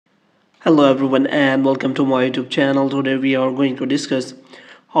Hello everyone and welcome to my YouTube channel. Today we are going to discuss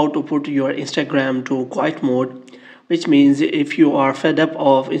how to put your Instagram to quiet mode, which means if you are fed up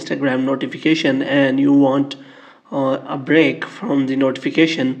of Instagram notification and you want a break from the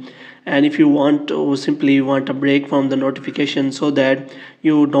notification, and if you want to simply want a break from the notification so that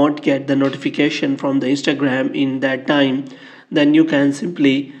you don't get the notification from the Instagram in that time, then you can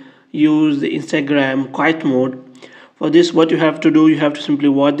simply use the Instagram quiet mode. For this, what you have to do, you have to simply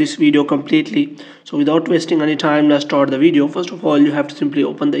watch this video completely. So without wasting any time, let's start the video. First of all, you have to simply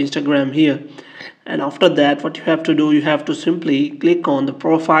open the Instagram here, and after that what you have to do, you have to simply click on the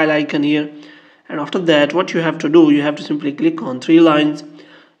profile icon here. And after that, what you have to do, you have to simply click on three lines.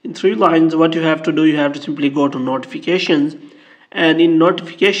 In three lines, what you have to do, you have to simply go to notifications, and in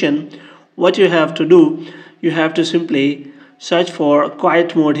notification, what you have to do, you have to simply search for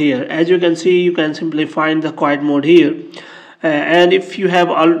quiet mode here. As you can see, you can simply find the quiet mode here. And if you have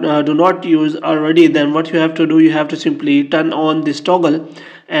do not use already, then what you have to do, you have to simply turn on this toggle,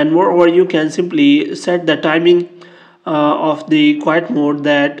 and moreover you can simply set the timing of the quiet mode,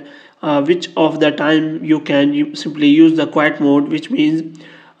 that which of the time you can simply use the quiet mode, which means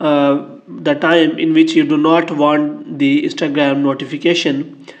the time in which you do not want the Instagram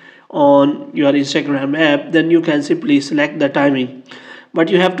notification on your Instagram app, then you can simply select the timing. But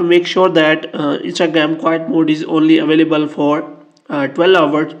you have to make sure that Instagram quiet mode is only available for 12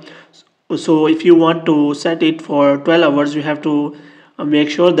 hours. So if you want to set it for 12 hours, you have to make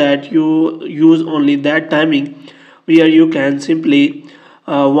sure that you use only that timing where you can simply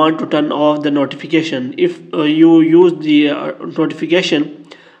want to turn off the notification. If you use the notification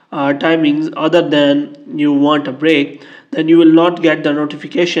timings other than you want a break, then you will not get the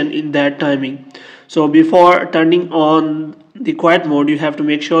notification in that timing. So before turning on the quiet mode, you have to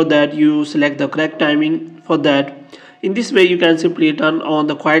make sure that you select the correct timing for that. In this way, you can simply turn on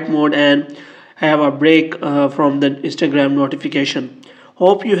the quiet mode and have a break from the Instagram notification.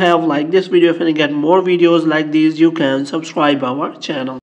 Hope you have liked this video. If you get more videos like these, you can subscribe our channel.